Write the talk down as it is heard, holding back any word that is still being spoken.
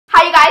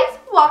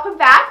welcome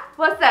back.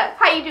 What's up?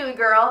 How you doing,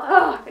 girl?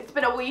 Ugh, it's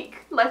been a week.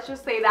 Let's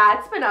just say that.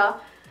 It's been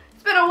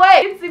a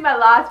way. You can see my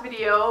last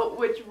video,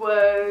 which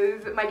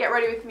was my get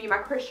ready with me, my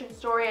Christian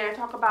story, and I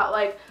talk about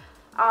like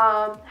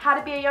how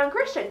to be a young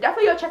Christian.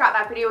 Definitely go check out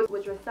that video,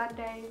 which was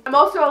Sunday. I'm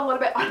also a little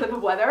bit under the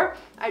weather.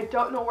 I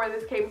don't know where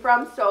this came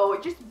from, so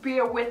just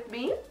bear with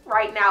me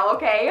right now,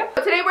 okay?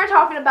 So today we're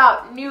talking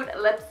about nude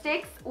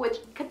lipsticks, which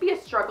could be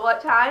a struggle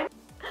at times.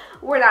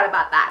 We're not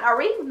about that, are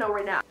we? No,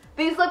 we're not.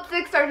 These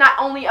lipsticks are not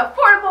only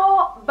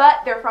affordable, but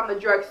they're from the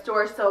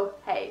drugstore, so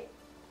hey,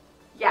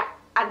 yeah,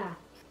 I know.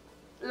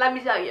 Let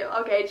me tell you,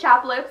 okay,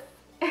 chapped lips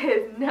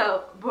is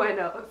no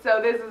bueno. So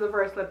this is the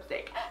first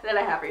lipstick that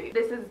I have for you.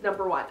 This is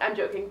number one. I'm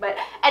joking, but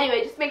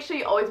anyway, just make sure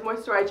you always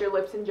moisturize your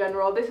lips in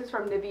general. This is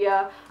from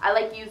Nivea. I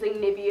like using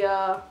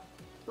Nivea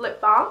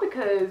lip balm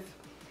because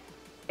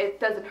it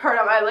doesn't hurt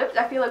on my lips.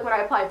 I feel like when I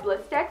apply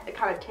Blistex, it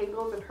kind of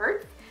tingles and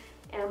hurts,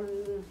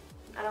 and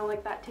I don't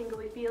like that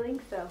tingly feeling,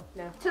 so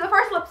no. So the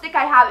first lipstick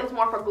I have is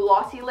more for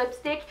glossy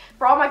lipstick.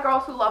 For all my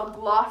girls who love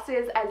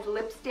glosses as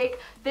lipstick,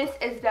 this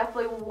is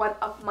definitely one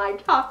of my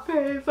top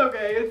faves.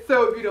 Okay, it's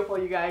so beautiful,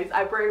 you guys.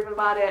 I've raved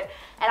about it,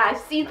 and I've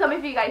seen some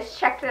of you guys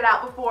checked it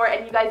out before,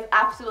 and you guys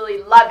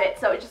absolutely love it,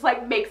 so it just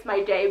like makes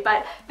my day.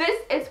 But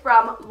this is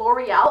from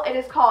L'Oreal. It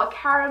is called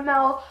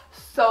Caramel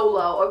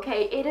Solo,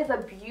 okay? It is a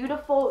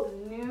beautiful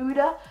nude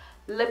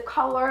lip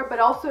color, but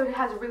also it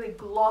has a really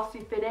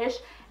glossy finish.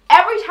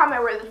 Every time I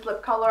wear this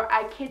lip color,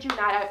 I kid you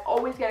not, I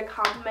always get a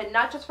compliment,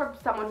 not just from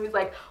someone who's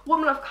like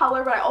woman of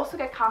color, but I also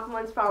get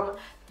compliments from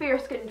fair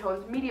skin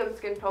tones, medium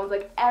skin tones,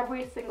 like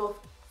every single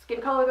skin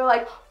color. They're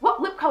like,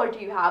 what lip color do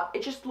you have?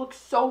 It just looks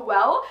so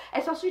well,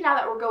 especially now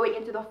that we're going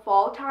into the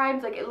fall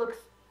times, like it looks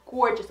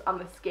gorgeous on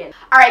the skin.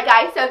 Alright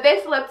guys, so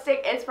this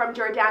lipstick is from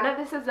Jordana.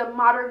 This is a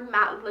modern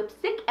matte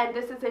lipstick, and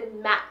this is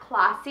in Matte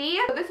Classy.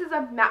 So this is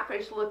a matte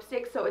finish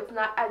lipstick, so it's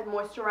not as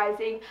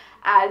moisturizing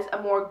as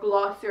a more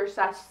glossier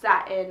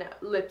satin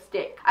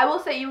lipstick. I will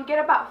say you would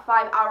get about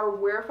 5-hour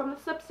wear from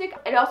this lipstick.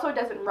 It also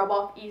doesn't rub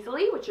off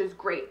easily, which is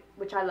great,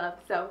 which I love,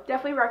 so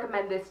definitely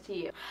recommend this to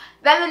you.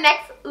 Then the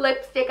next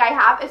lipstick I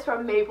have is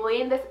from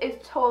Maybelline. This is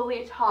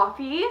Tottally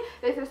Toffee.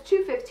 This is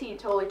 215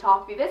 Tottally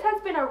Toffee. This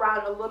has been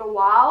around a little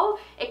while.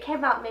 It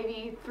came out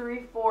maybe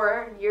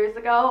 3-4 years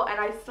ago, and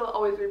I still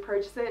always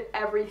repurchase it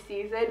every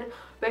season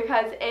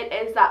because it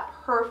is that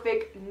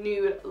perfect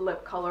nude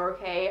lip color,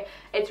 okay?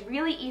 It's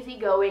really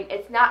easygoing.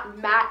 It's not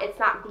matte, it's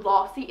not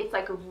glossy, it's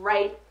like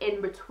right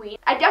in between.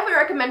 I definitely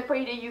recommend for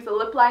you to use a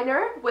lip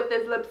liner with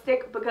this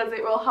lipstick because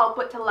it will help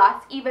it to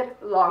last even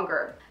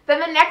longer. Then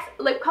the next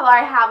lip color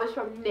I have is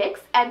from NYX,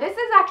 and this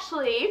is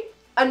actually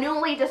a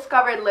newly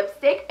discovered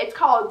lipstick. It's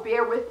called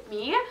Bear With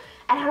Me,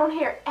 and I don't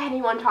hear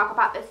anyone talk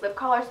about this lip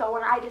color, so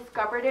when I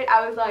discovered it,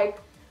 I was like,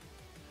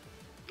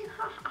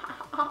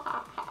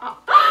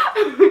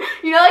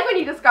 you know, like when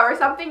you discover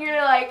something,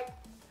 you're like,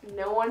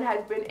 no one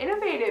has been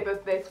innovative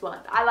with this one.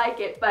 I like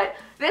it, but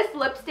this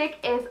lipstick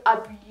is a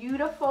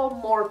beautiful,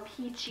 more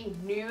peachy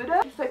nude.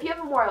 So if you have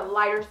a more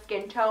lighter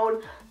skin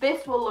tone,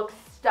 this will look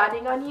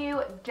stunning on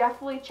you.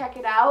 Definitely check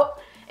it out.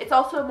 It's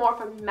also more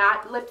of a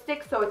matte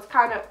lipstick, so it's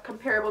kind of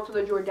comparable to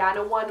the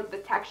Jordana one with the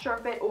texture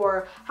of it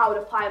or how it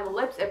apply on the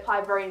lips. It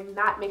applies very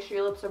matte. Make sure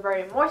your lips are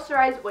very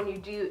moisturized when you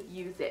do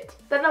use it.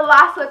 Then the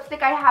last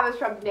lipstick I have is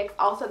from NYX.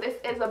 Also, this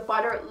is a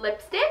butter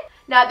lipstick.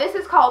 Now this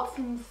is called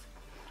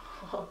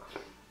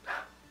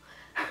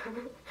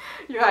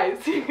you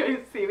guys see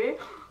me?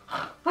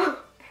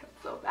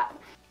 It's so bad.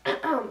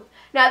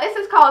 Now this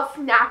is called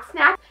Snack,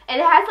 and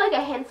it has like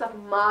a hint of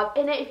mauve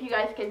in it. If you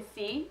guys can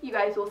see, you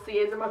guys will see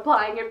as I'm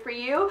applying it for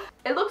you.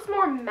 It looks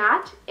more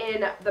matte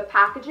in the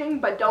packaging,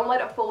 but don't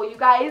let it fool you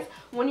guys.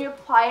 When you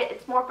apply it,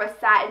 it's more of a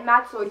satin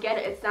matte, so again,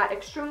 it's not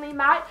extremely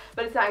matte,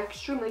 but it's not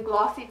extremely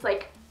glossy. It's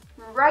like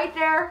right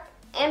there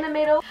in the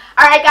middle.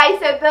 Alright guys,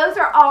 so those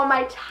are all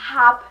my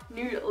top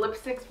nude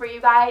lipsticks for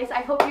you guys. I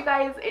hope you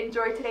guys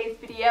enjoyed today's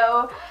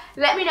video.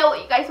 Let me know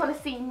what you guys want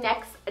to see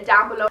next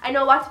down below. I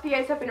know lots of you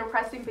guys have been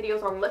requesting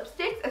videos on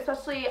lipsticks,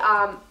 especially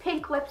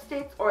pink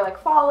lipsticks or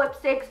like fall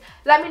lipsticks.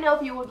 Let me know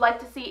if you would like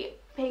to see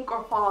pink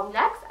or fall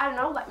next. I don't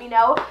know, let me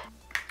know.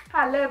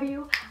 I love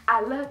you. I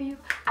love you.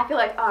 I feel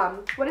like,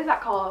 what is that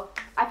called?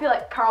 I feel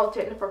like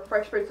Carlton for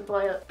Fresh Prince of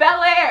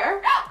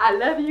Bel-Air. I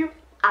love you.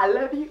 I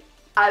love you.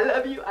 I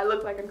love you. I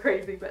look like I'm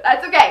crazy, but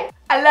that's okay.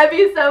 I love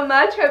you so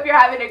much. Hope you're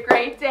having a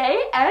great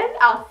day, and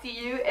I'll see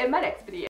you in my next video.